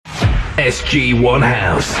SG1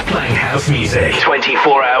 House, playing house music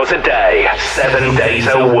 24 hours a day, 7 days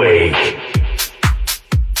a week.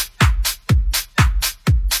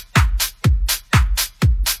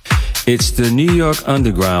 It's the New York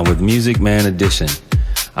Underground with Music Man Edition.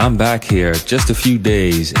 I'm back here just a few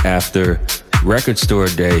days after Record Store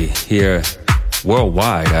Day here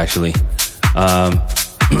worldwide, actually.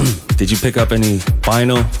 Did you pick up any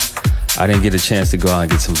vinyl? I didn't get a chance to go out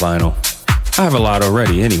and get some vinyl. I have a lot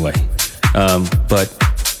already anyway. But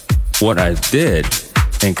what I did,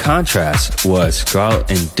 in contrast, was go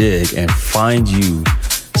out and dig and find you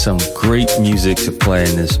some great music to play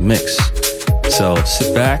in this mix. So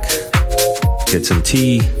sit back, get some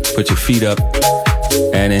tea, put your feet up,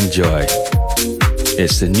 and enjoy.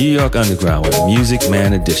 It's the New York Underground with Music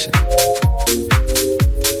Man Edition.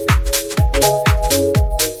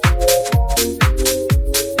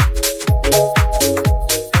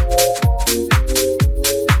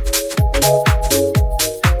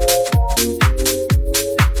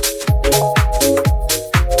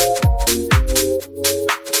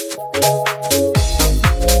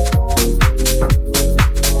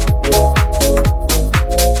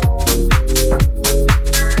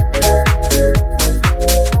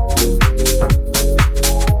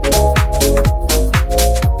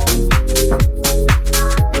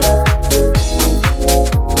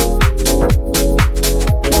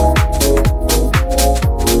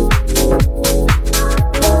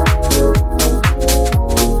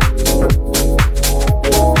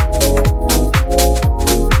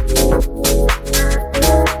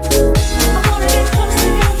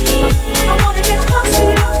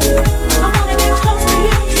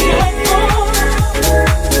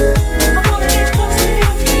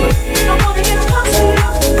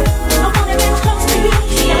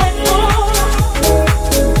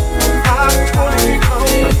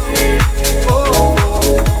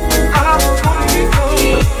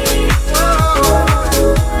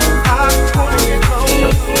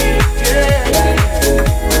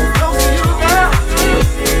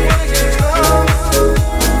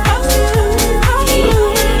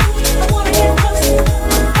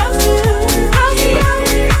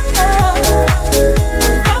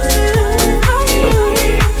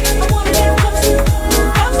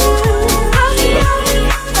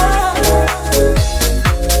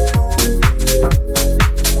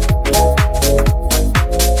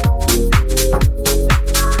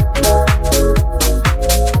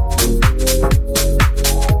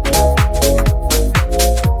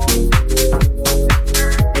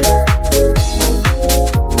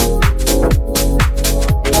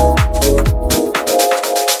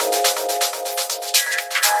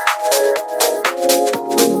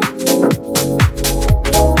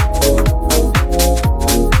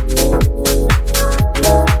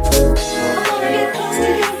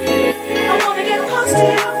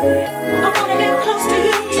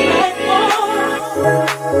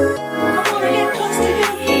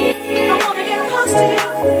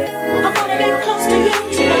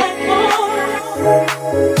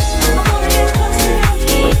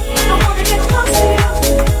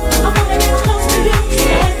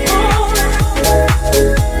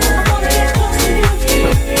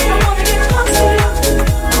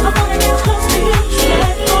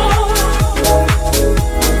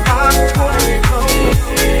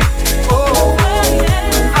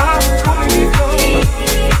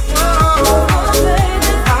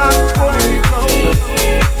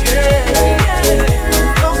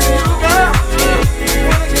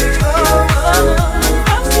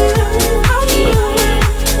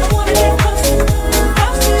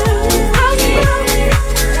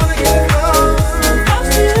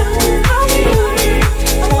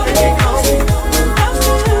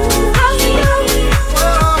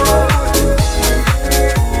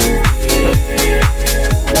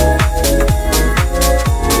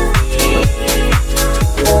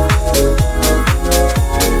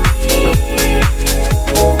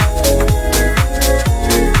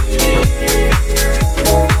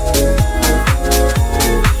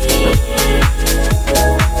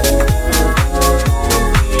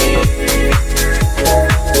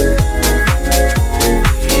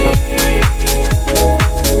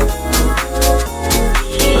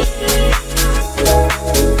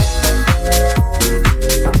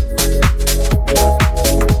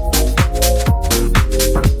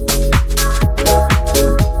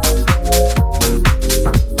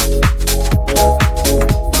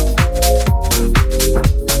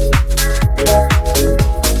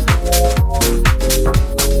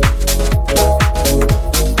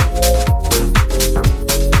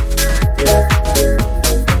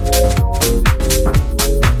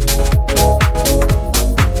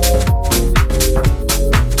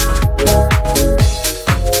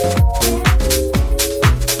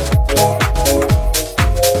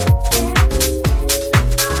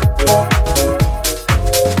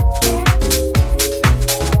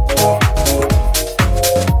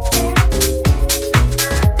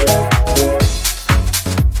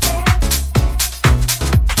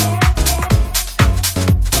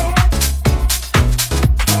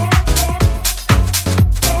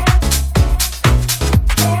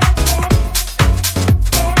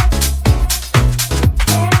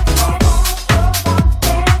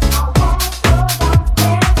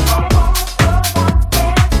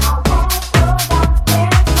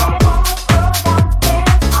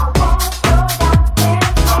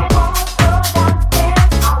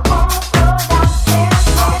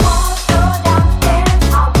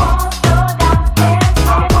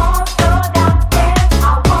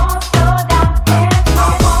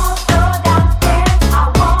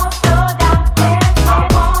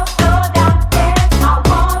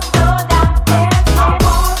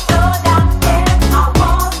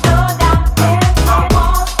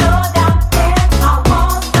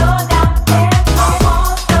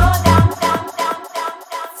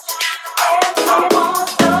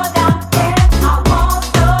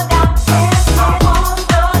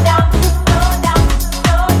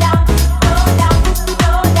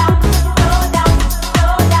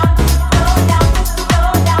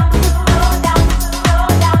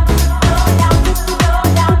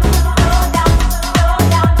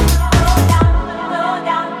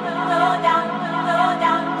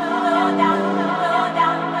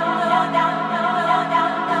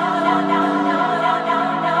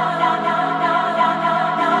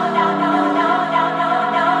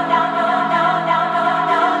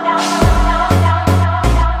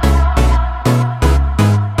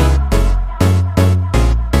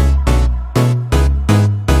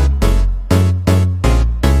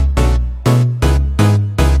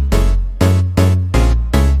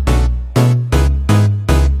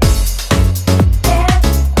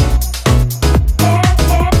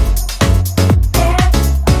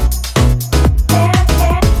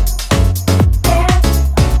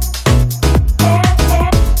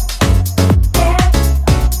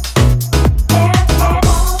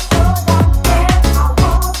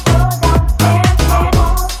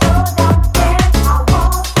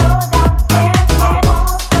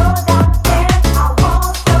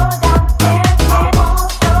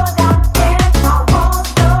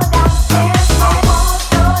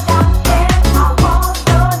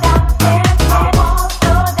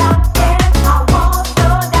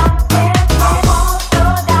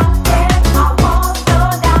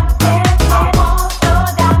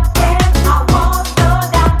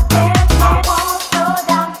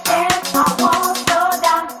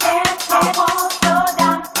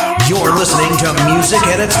 You're listening to music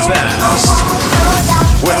at its best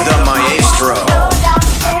with the Maestro.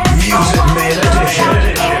 Music Man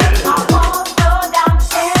Edition.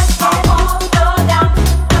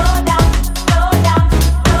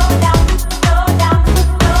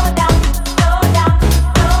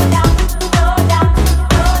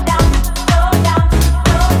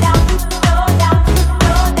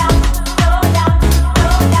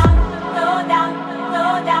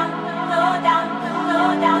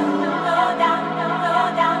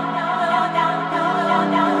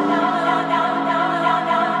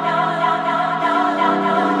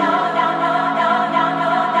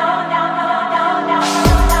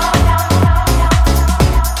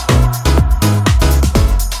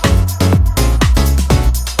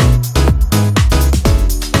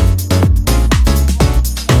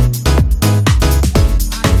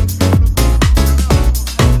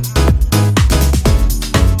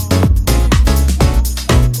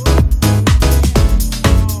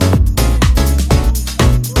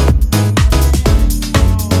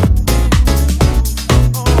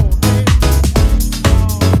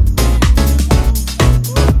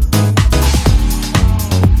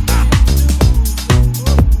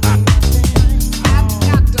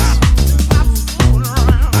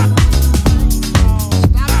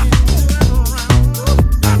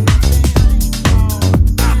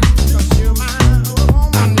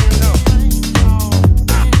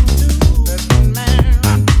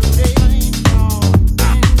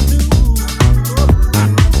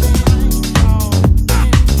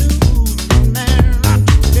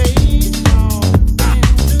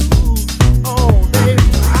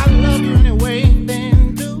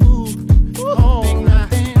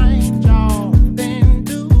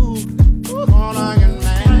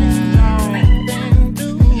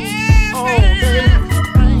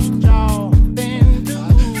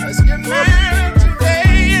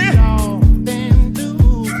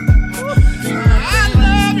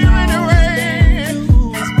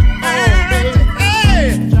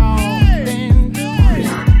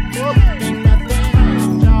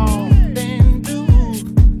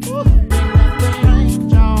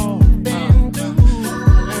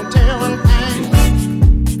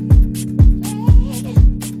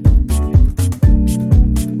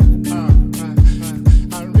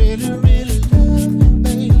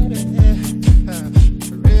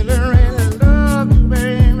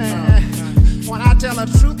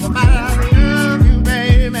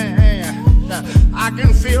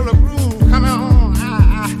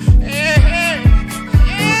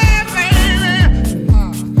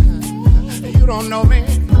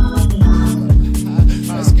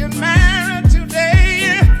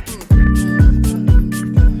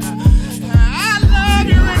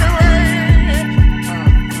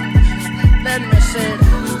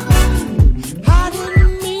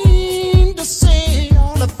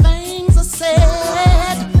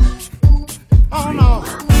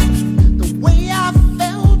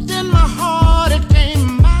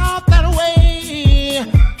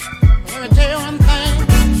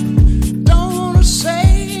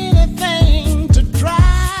 Say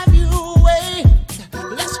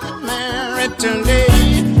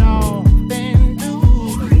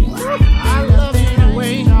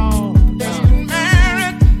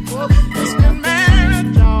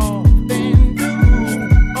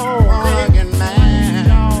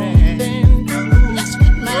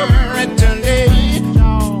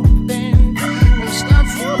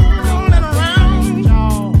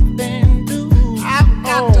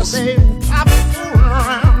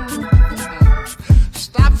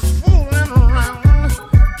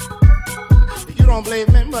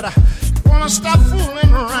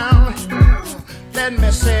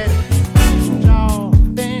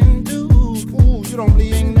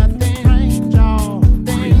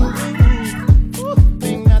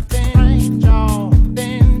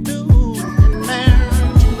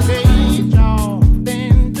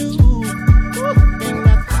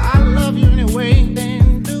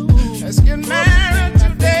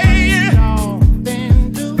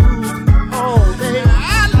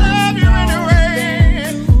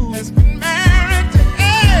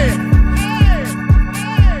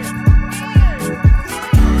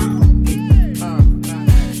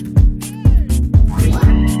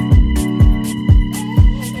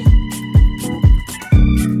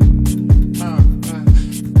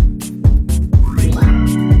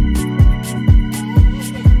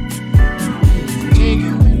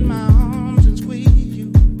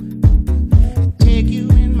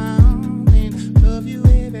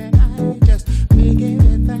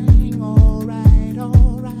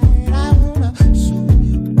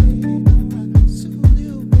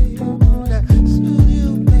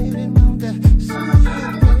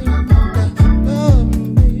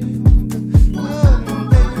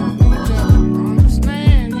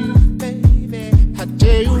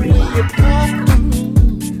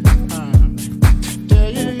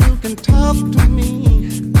been tough to me.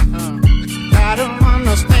 I don't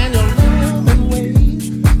understand your loving ways.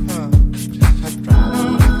 I try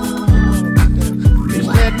to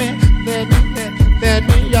let me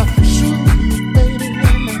soothe, baby.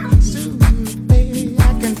 Let me soothe, baby. I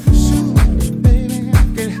can soothe, baby. I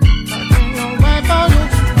can wipe all your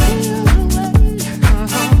tears away.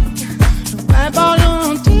 Wipe all your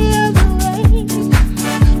tears away.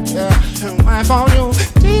 Yeah, wipe all your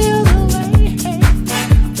tears away.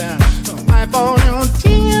 Yeah, wipe all your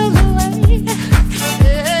tears away.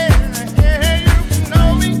 Yeah, you know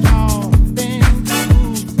me. Oh,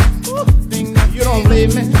 thing, you don't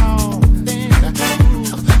believe me.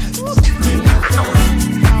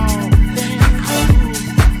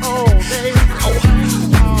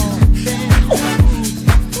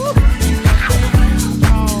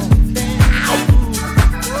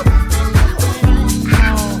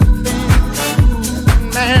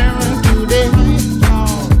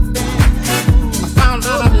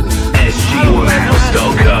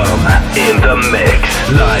 In the mix,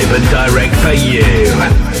 live and direct for you.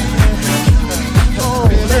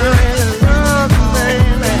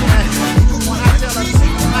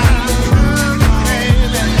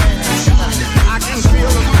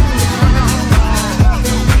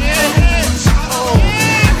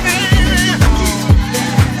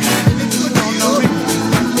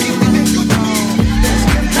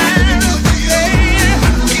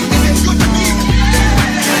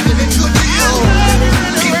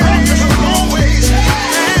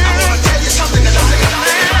 Something that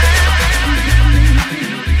I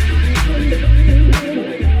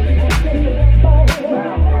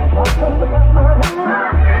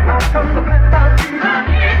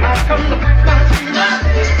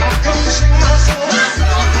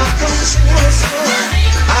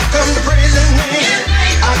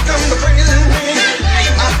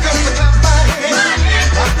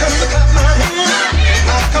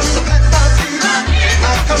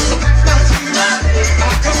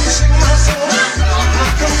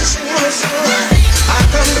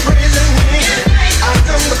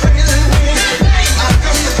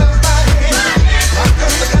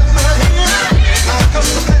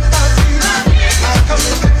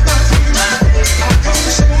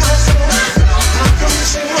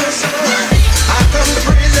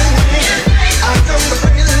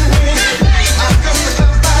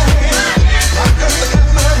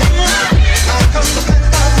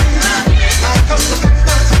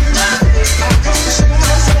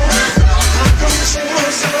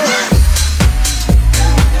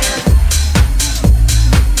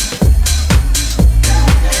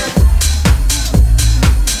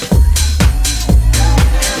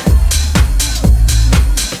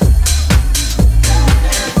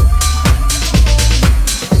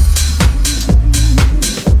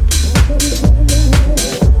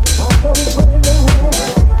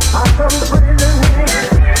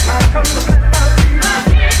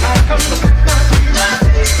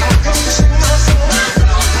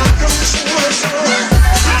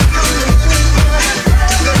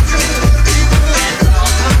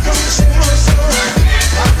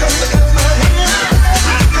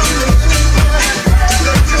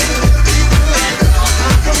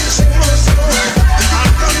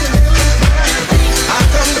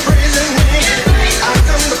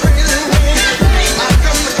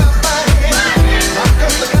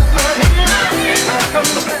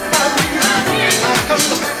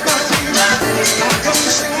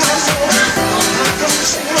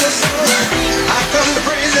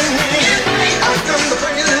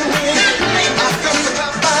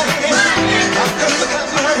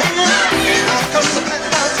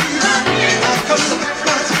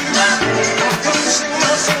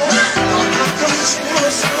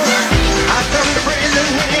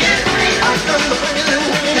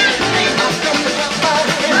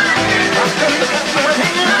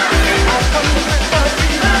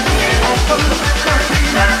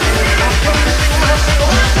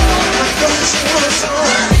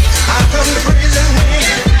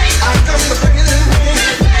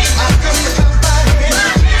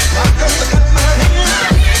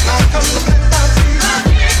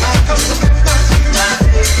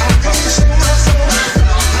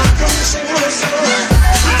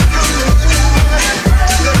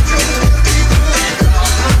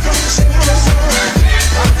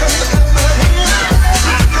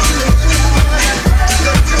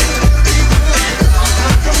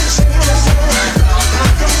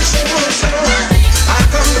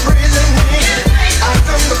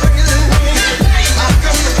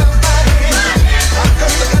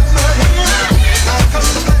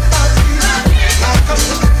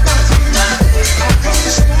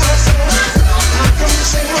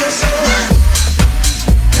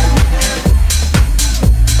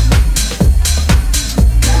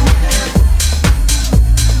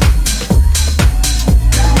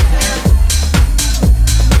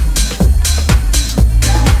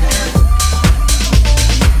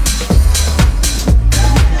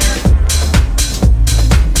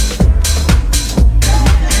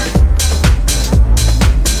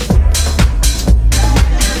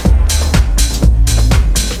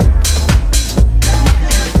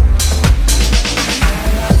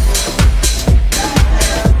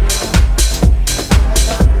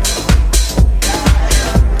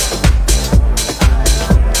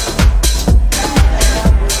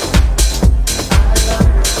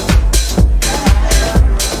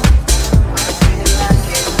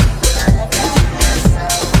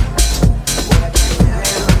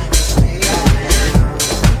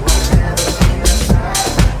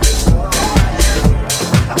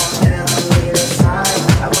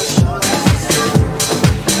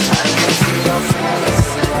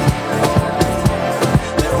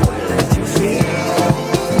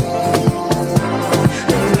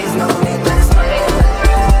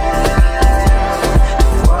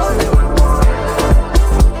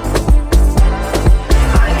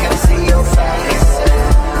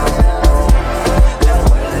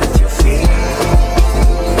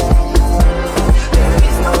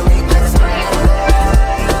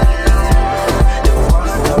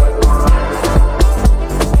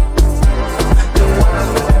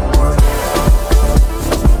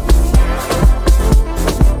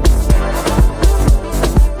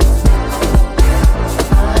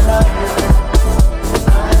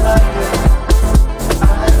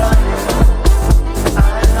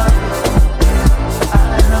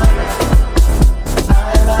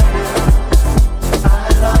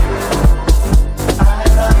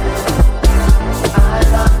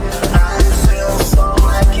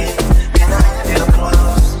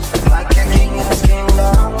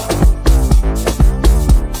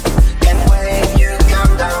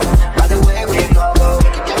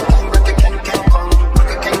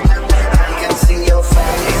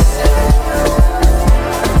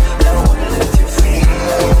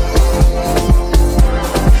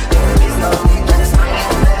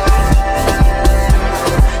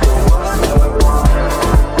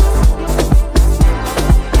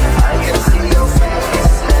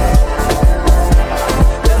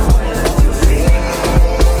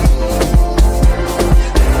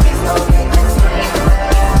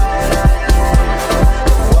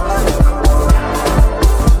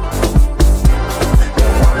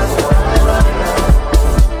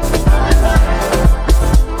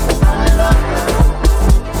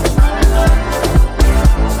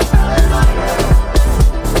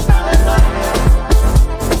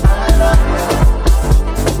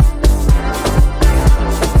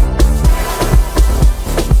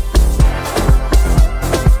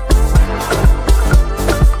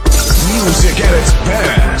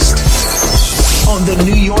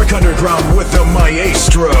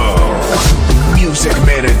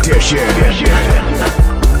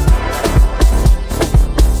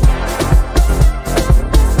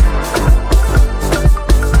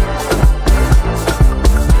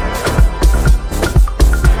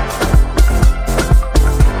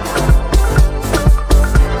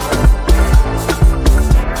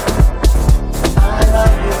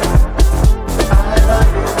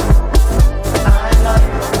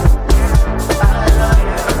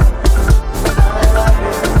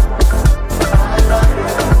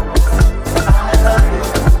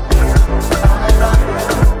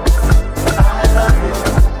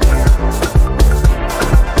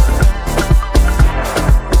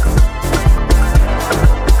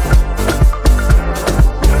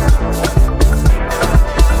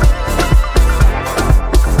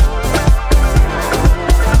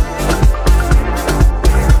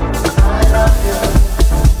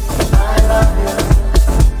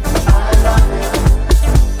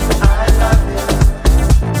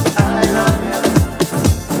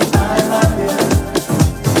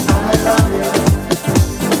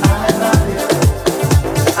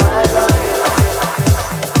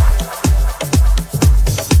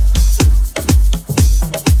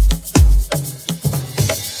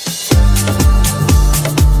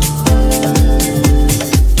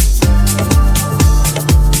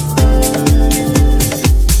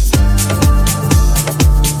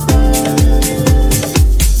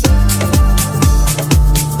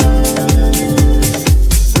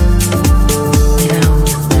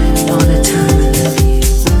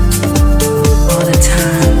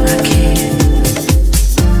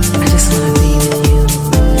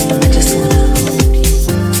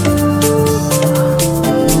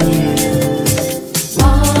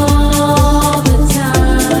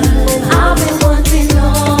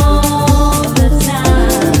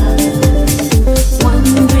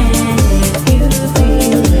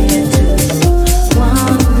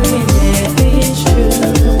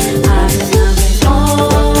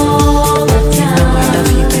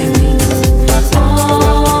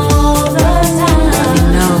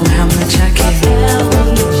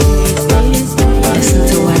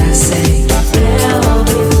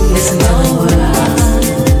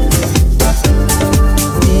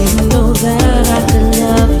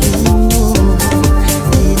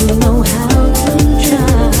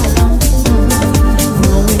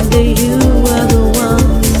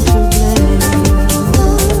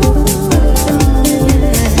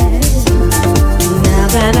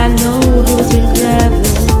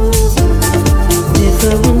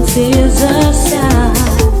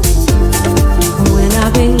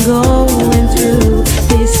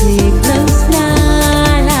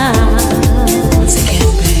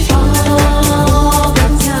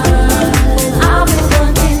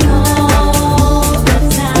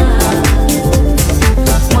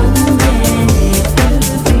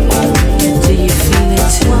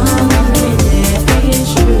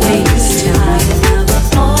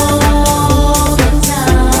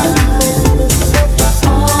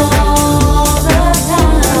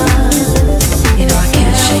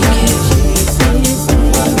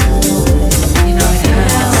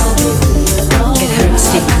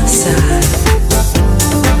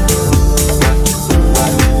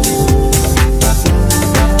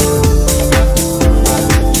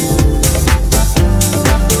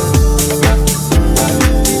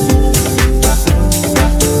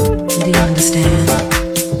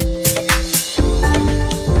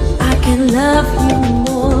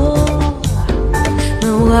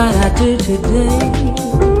today.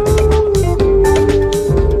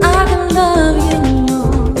 I can love you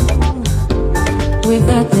more.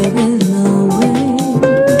 Without there is no way.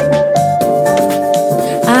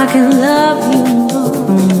 I can love you more.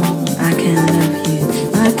 I can love you.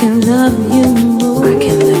 I can love you more. I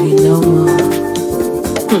can't love you no more.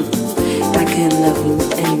 I can't love you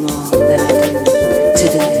any more than I do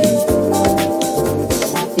today.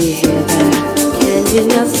 You hear that? Can you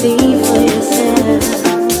not see for yourself?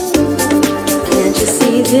 Can't you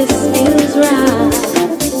see this is right?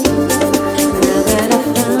 Now that I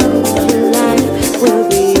found your life will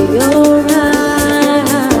be alright.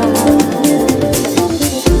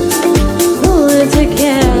 Pulling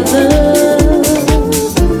together,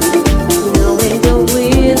 knowing that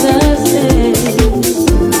we're the same.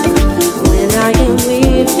 When I am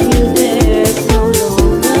with you, there's no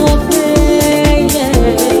longer pain.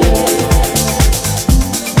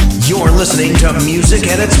 You're listening to Music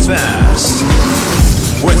at its best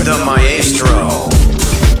with the Maestro.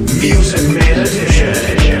 Music Man Edition.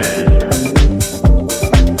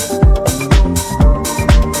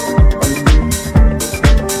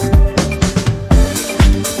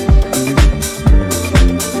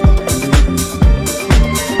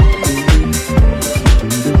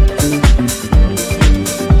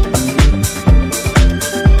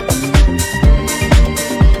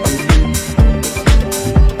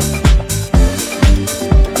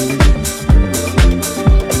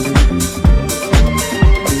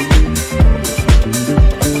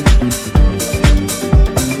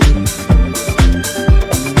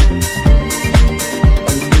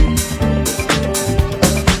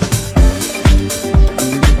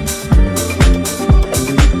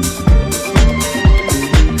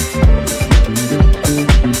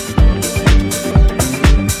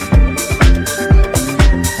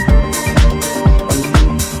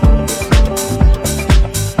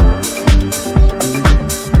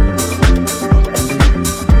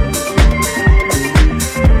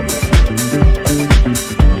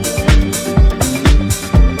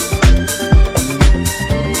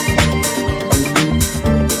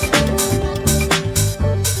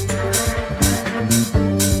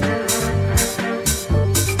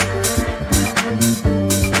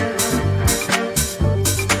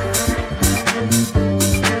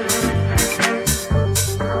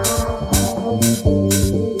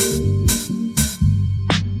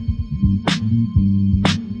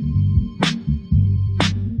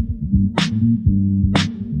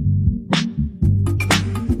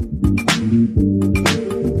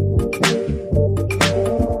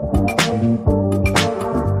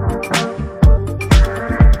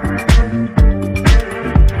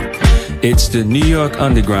 It's the New York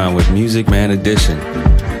Underground with Music Man Edition.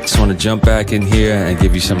 Just want to jump back in here and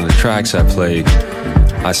give you some of the tracks I played.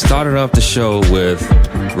 I started off the show with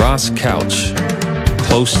Ross Couch,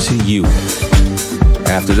 Close to You.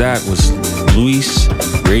 After that was Luis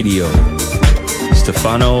Radio,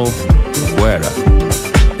 Stefano Guerra,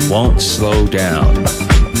 Won't Slow Down.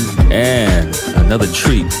 And another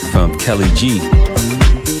treat from Kelly G,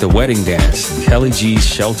 The Wedding Dance, Kelly G's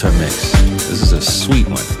Shelter Mix. This is a sweet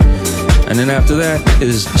one. And then after that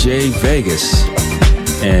is Jay Vegas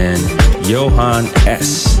and Johan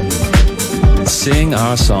S. Sing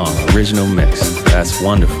Our Song, original mix. That's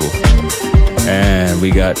wonderful. And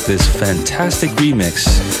we got this fantastic remix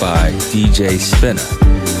by DJ Spinner.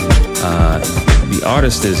 The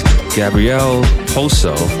artist is Gabrielle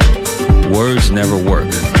Poso, Words Never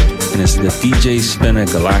Work. And it's the DJ Spinner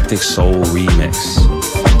Galactic Soul remix.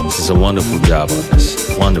 This is a wonderful job on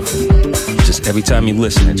this. Wonderful. Just every time you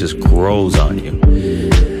listen, it just grows on you.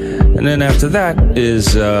 And then after that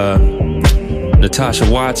is Natasha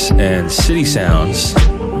Watts and City Sounds,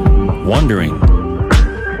 Wondering,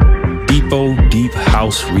 Deep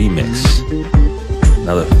House remix.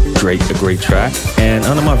 Another a great track. And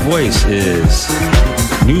under my voice is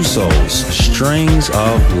New Souls, Strings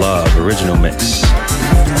of Love, original mix.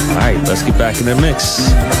 Alright, let's get back in the mix.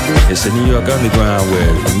 It's the New York Underground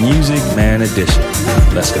with Music Man Edition.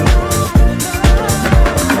 Let's go.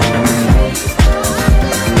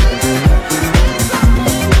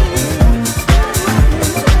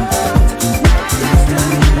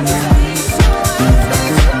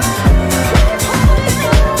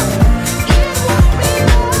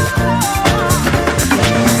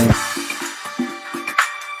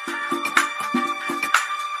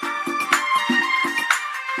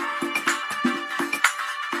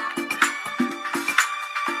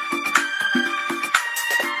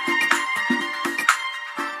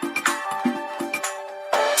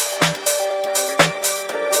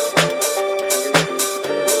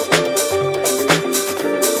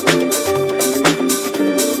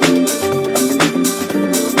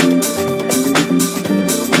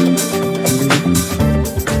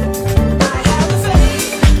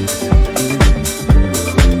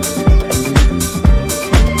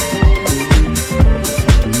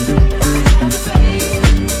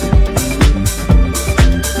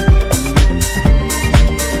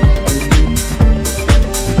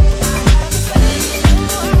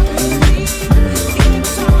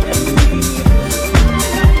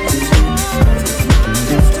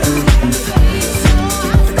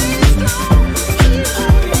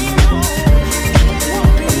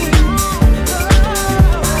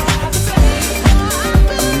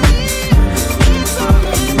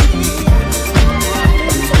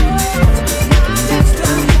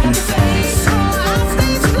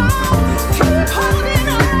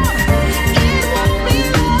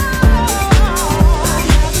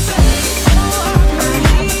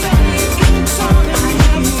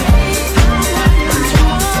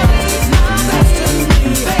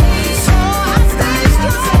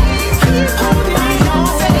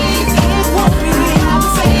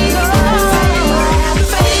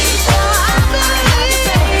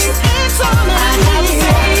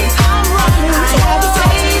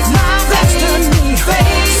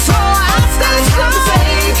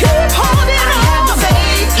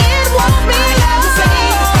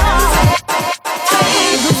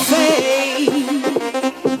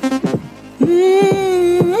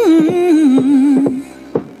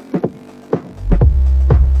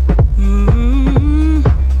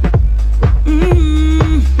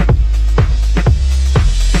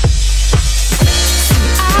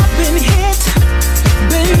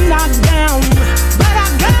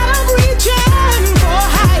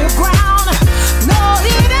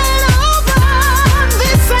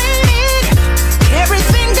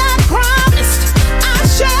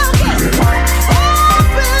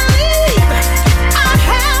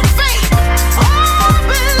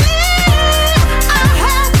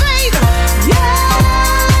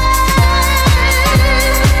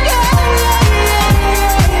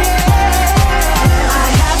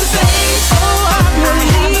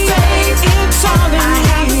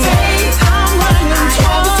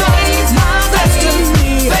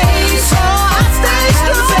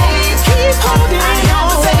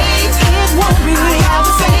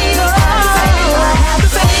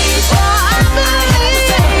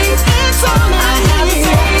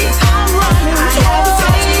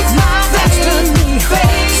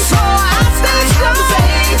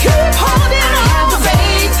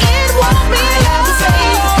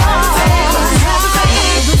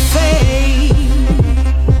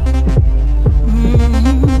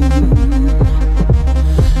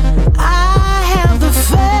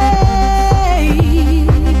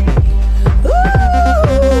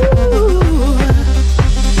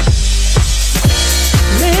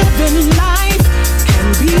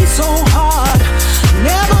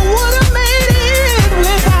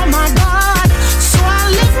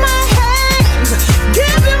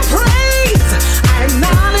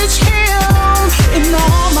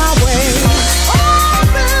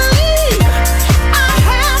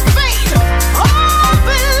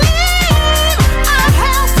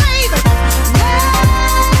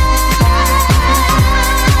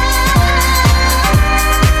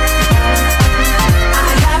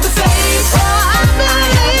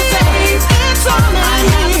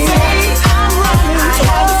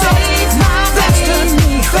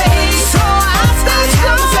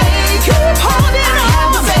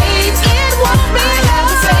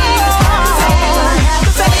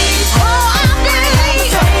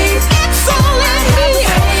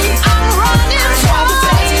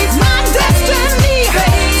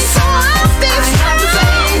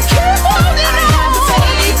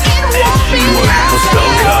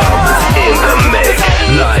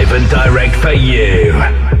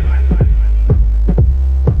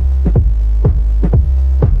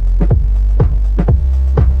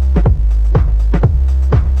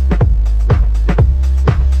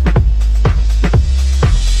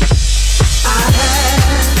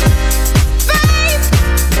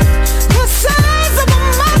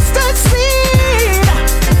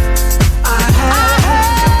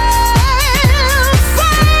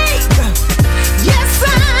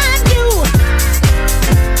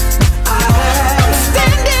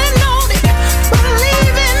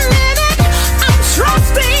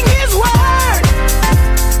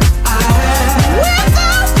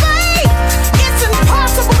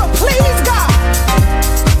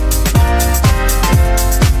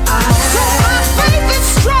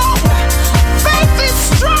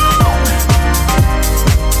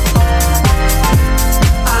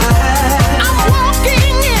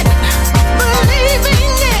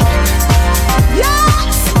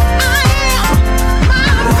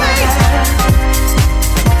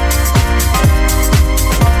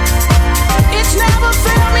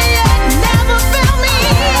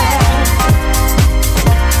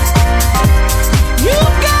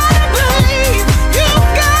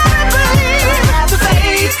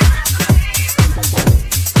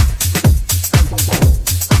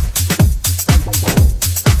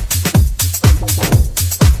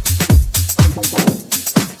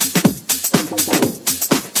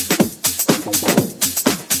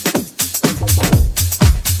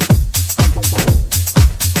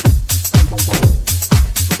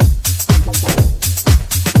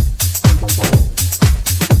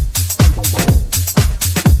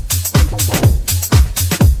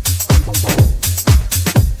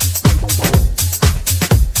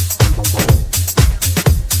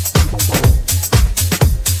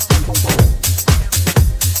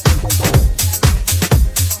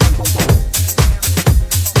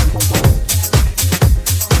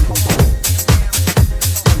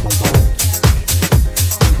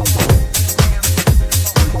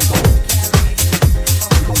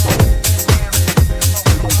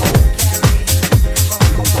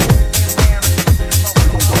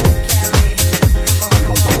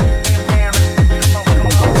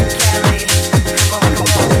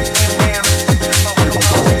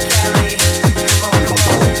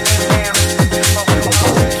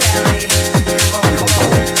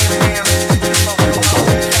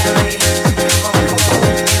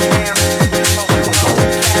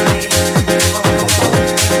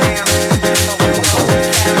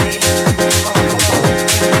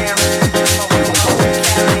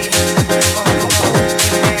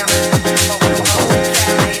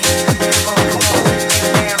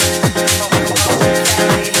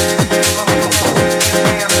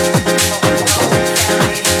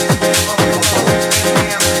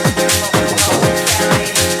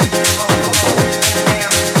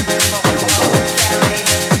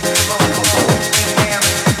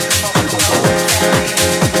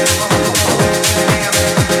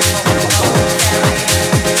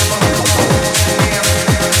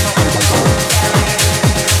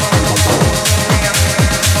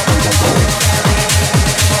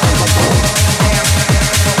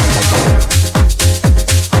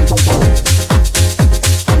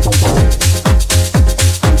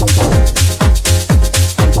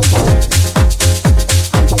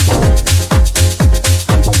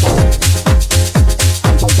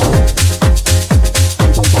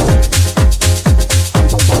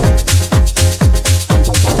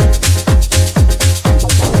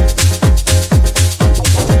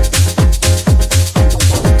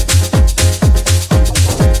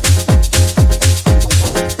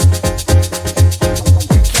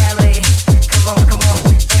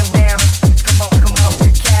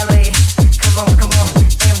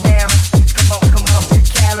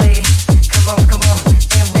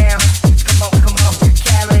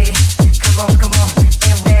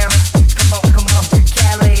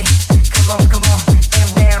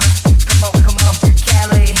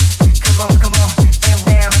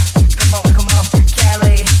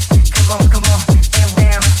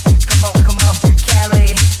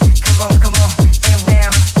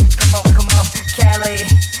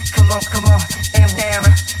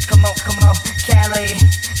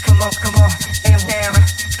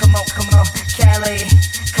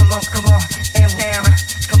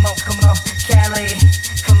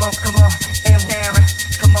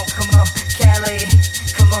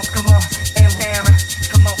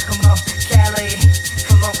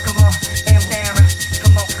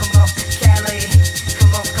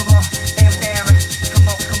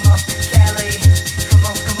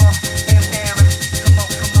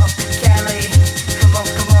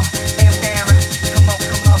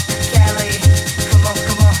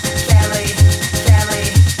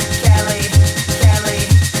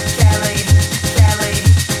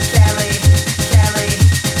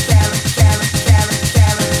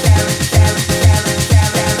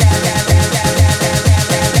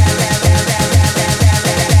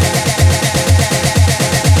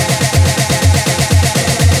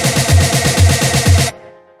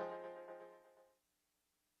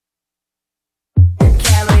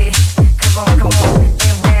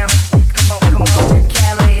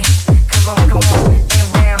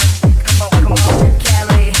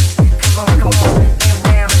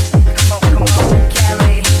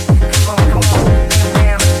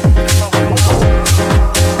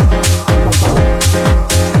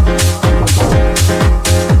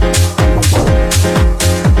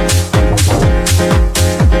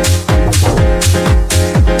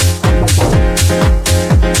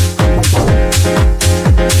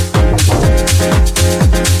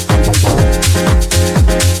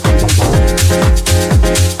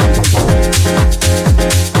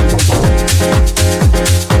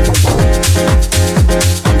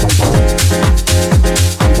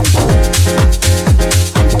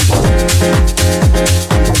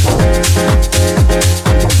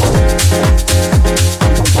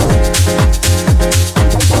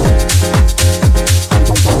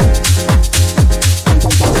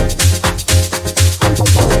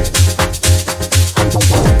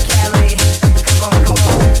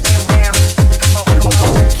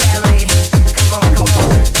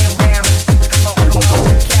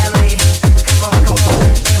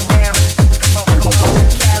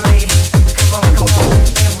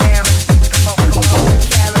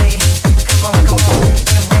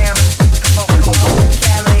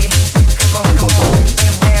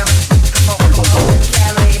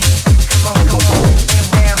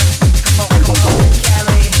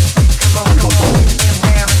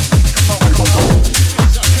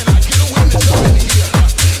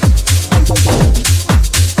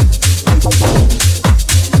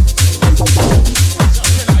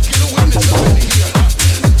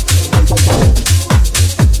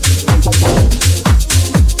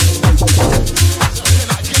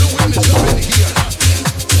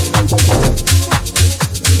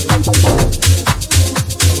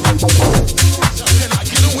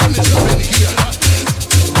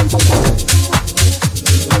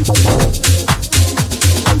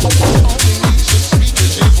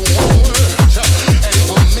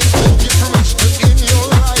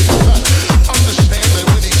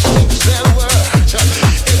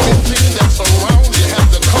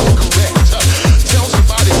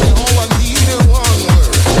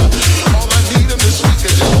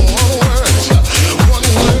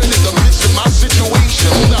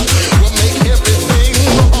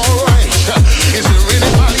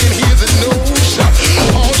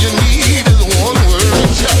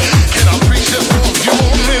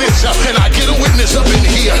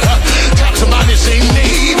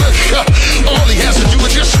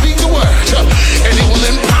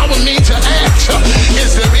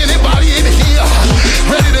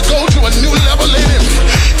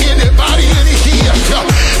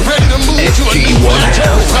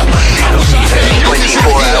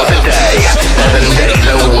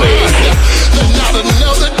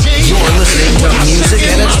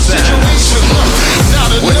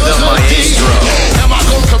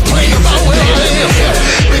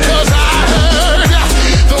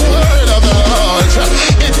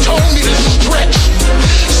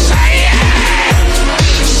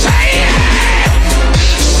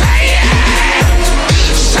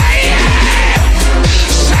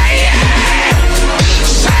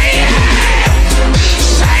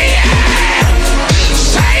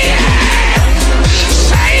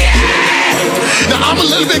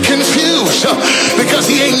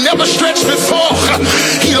 never stretched before,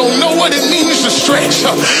 he don't know what it means to stretch.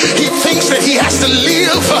 He thinks that he has to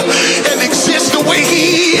live and exist the way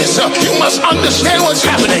he is. You must understand what's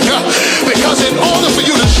happening, because in order for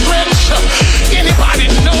you to stretch, anybody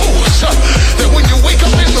knows that when you wake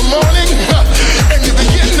up in the morning and you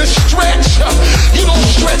begin to stretch, you don't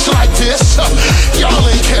stretch like this. Y'all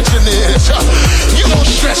ain't catching this. You don't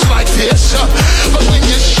stretch like this. But when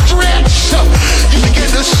you stretch, you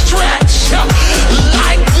begin to stretch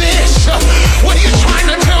like this. What are you trying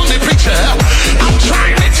to tell me, preacher? I'm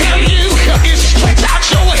trying to tell you is stretch out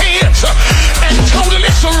your hands and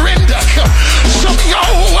totally surrender. Some of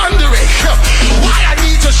y'all wondering why I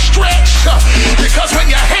need to stretch, because when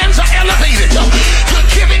your hands are elevated, you're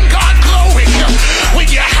giving God glory. When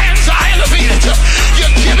your hands are elevated,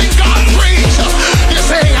 you're giving God praise. You're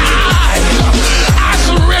saying, I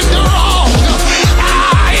surrender all.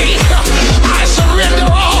 I surrender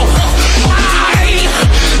all. I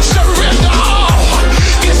surrender all.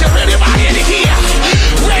 Is there anybody in here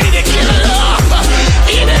ready to give it up?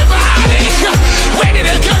 Anybody ready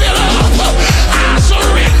to give it up? I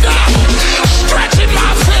surrender. Stretching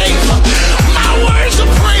my faith. My words of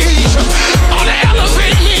praise ought to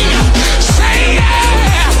elevate me. Say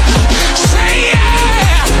yeah. Say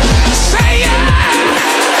yeah. Say yeah.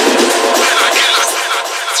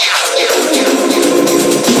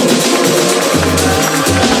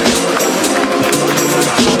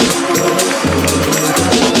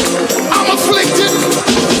 I'm afflicted,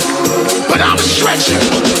 but I'm stretching.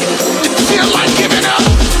 It feels like giving up,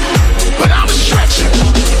 but I'm stretching.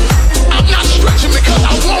 I'm not stretching because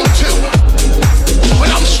I want to, but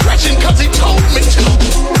I'm stretching because he told me to.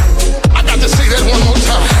 I got to say that one more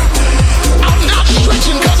time. I'm not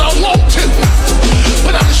stretching because I want to,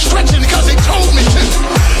 but I'm stretching because he told me to.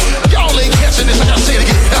 Y'all ain't catching this. I gotta say it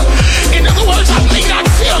again. In other words, I may not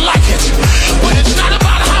feel like it, but it's not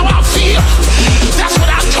about how I feel. That's what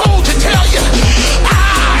I'm told to tell you.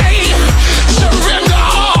 I surrender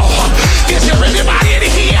all. Is there anybody in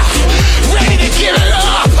here ready to give it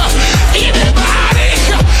up? Anybody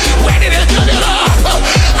ready to give it up?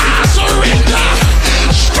 I surrender.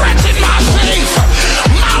 Stretching my faith.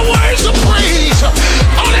 My words of praise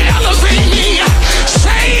ought to elevate me.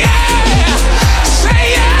 Say yeah.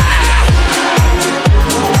 Say yeah.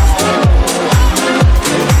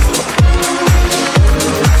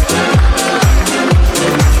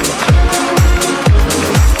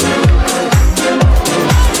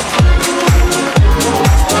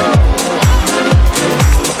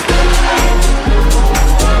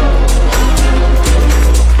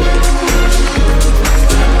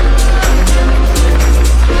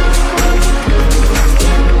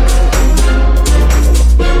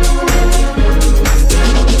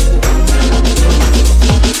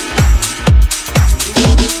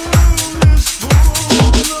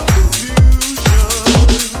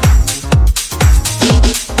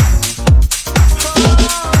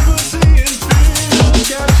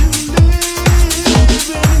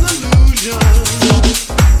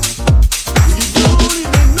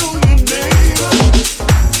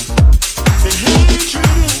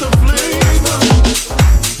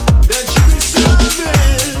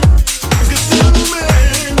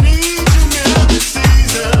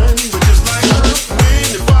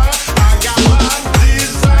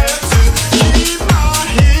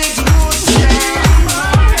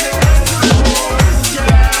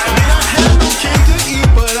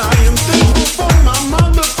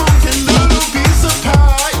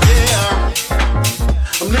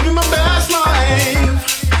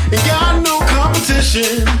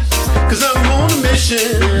 Cause I'm on a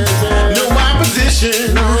mission. No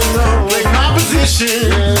opposition. Like my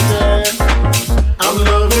position. I'm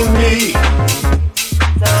loving me.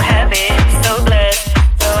 So happy, so blessed.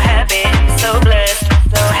 So happy, so blessed.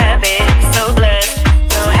 So happy, so blessed.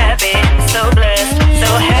 So happy, so blessed. So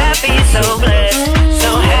happy, so blessed.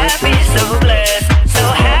 So happy, so blessed. So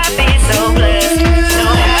happy, so blessed. So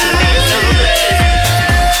happy, so blessed.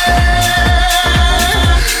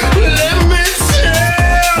 Let me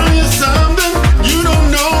tell you something. You don't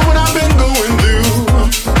know what I've been going through.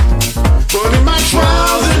 But in my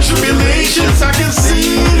trials and tribulations, I can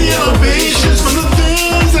see the elevations from the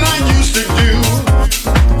things that I used to do.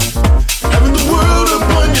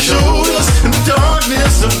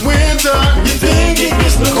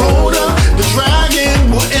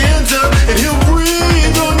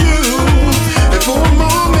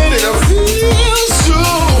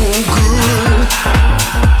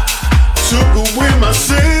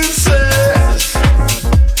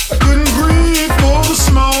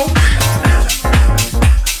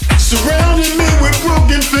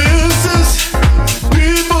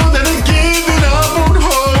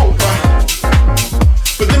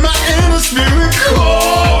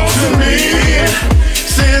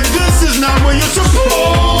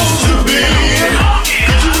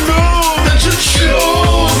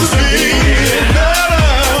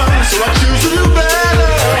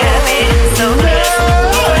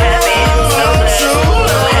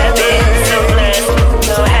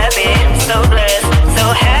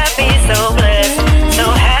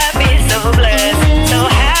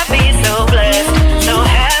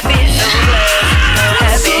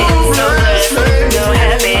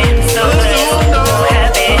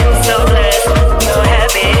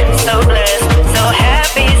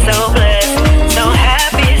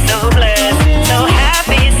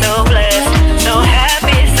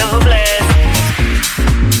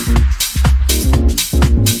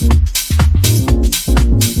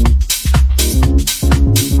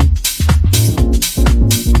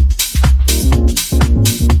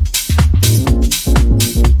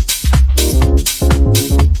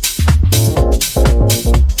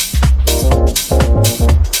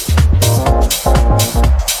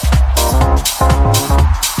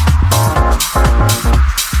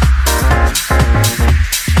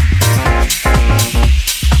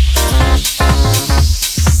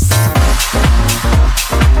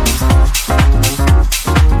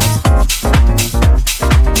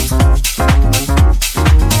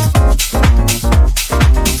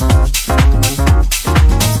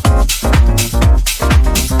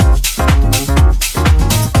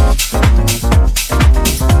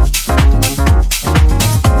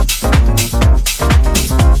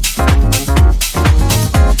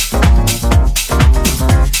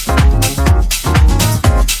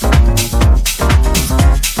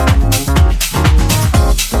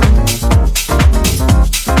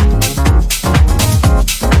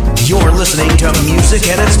 music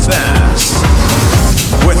at its best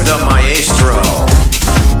with the Maestro.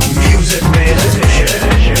 Music Man Edition.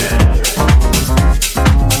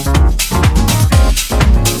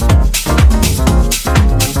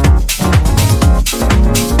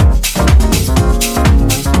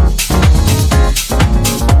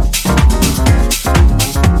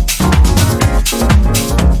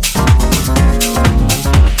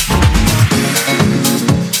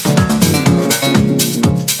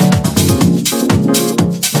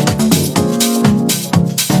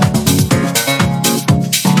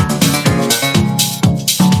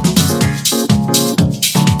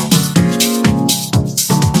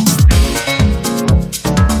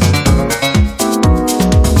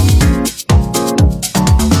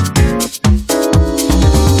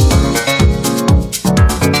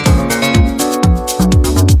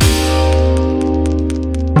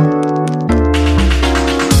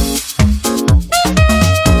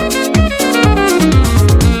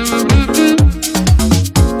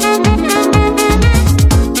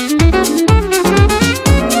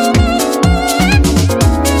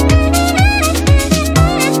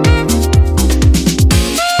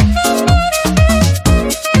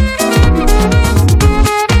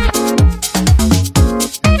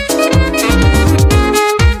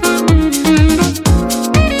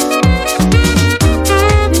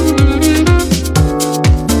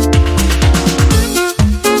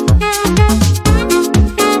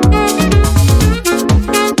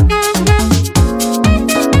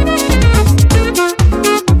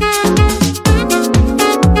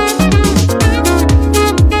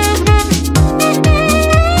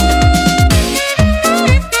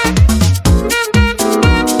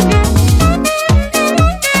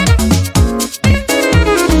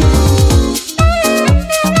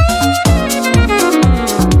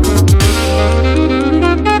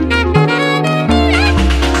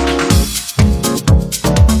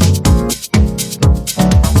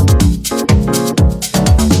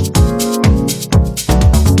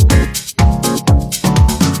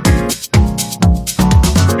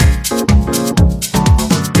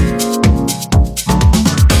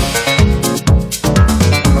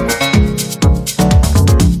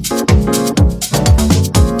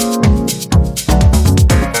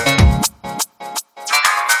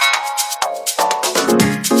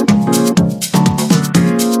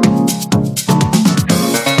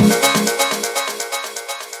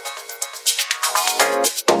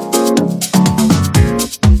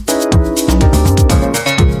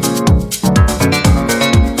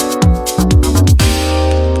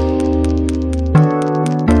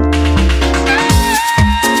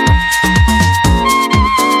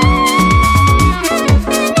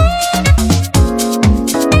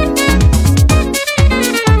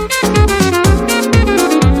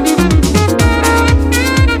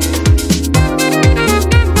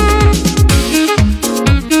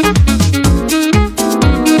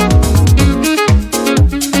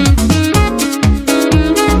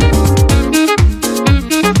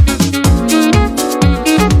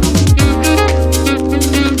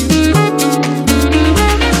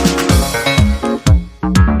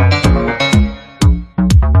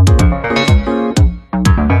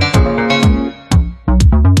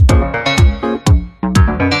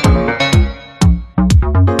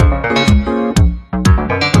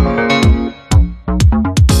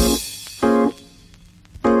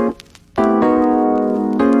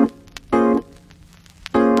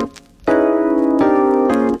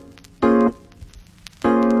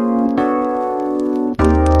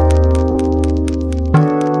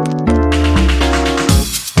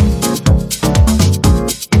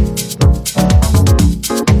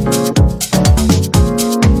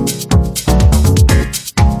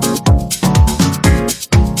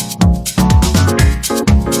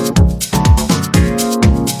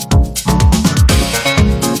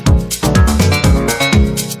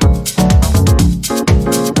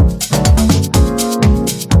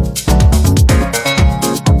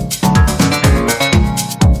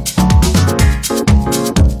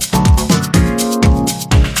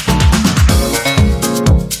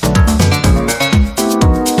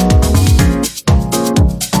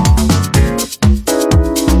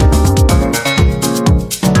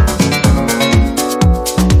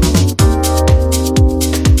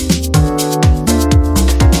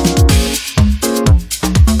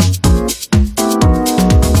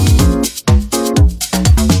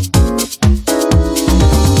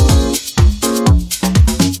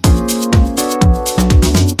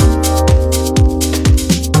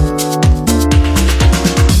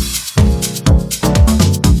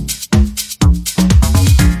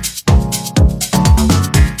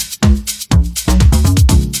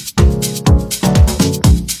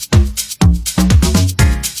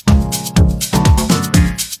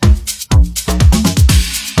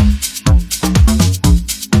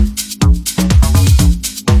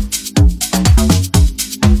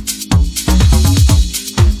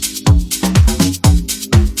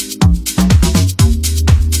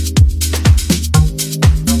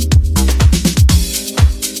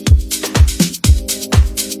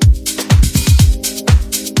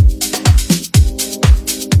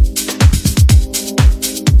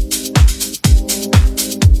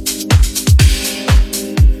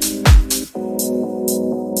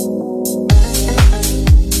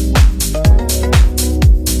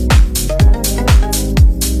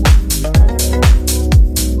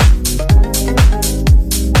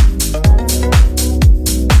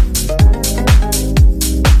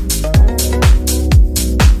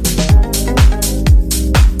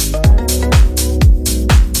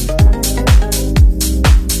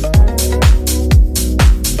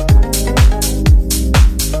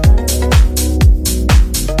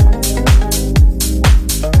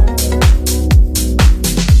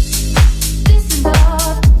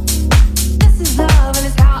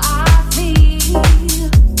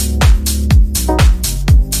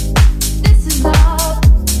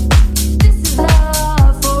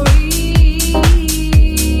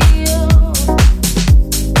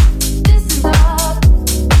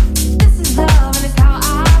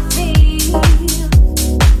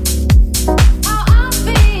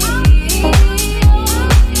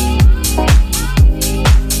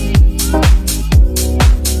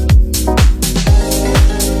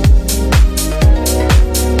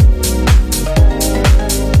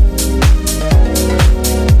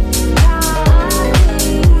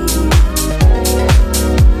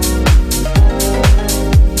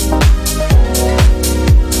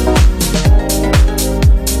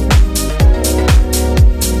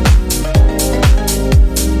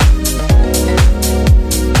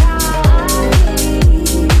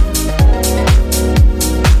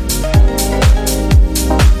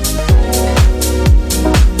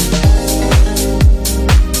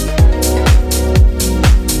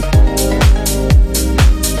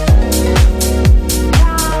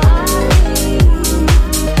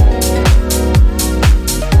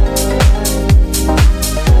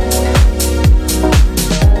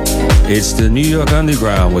 It's the New York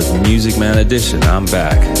Underground with Music Man Edition. I'm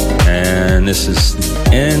back, and this is the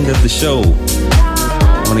end of the show.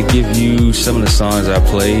 I'm going to give you some of the songs I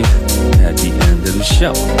played at the end of the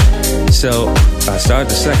show. So I started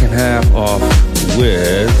the second half off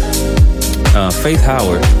with Faith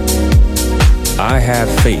Howard, I Have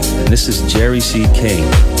Faith, and this is Jerry C. King,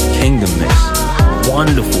 Kingdom Mix.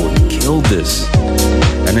 Wonderful, he killed this.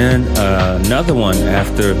 And then another one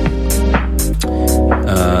after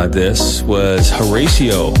this was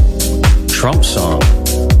Horatio, Trump song.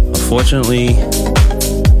 Unfortunately,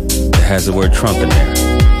 it has the word Trump in there.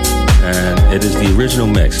 And it is the original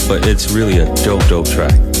mix, but it's really a dope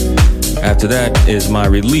track. After that is my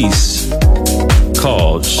release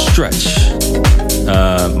called Stretch,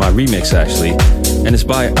 my remix actually, and it's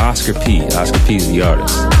by Oscar P. Oscar P is the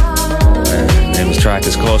artist. And the name of the track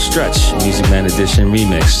is called Stretch, Music Man Edition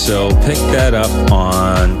remix. So pick that up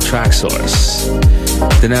on Traxsource.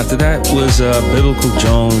 Then after that was Biblical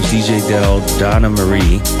Jones, DJ Dell, Donna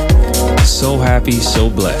Marie, So Happy, So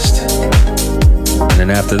Blessed. And then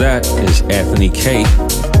after that is Anthony K.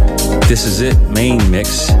 This Is It, main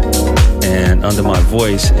mix. And under my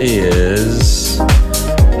voice is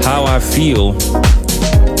How I Feel,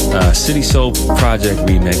 City Soul Project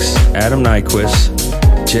remix, Adam Nyquist,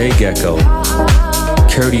 Jay Gecko,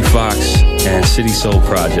 Curdy Fox, and City Soul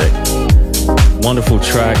Project. Wonderful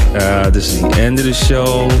track. This is the end of the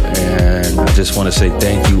show, and I just want to say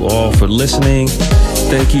thank you all for listening.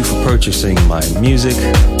 Thank you for purchasing my music,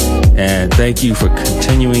 and thank you for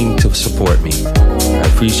continuing to support me. I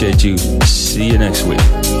appreciate you. See you next week.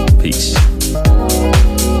 Peace.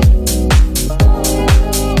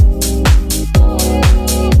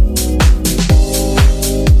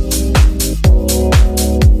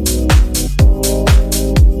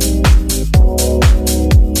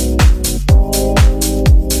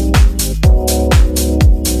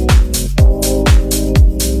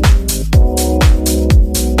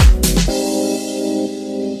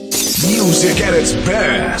 Music at its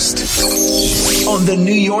best on the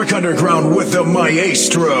New York Underground with the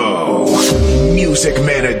Maestro. Music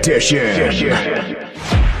Man Edition.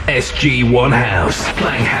 SG1 House,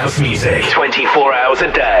 playing house music 24 hours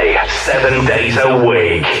a day, 7 days a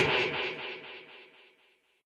week.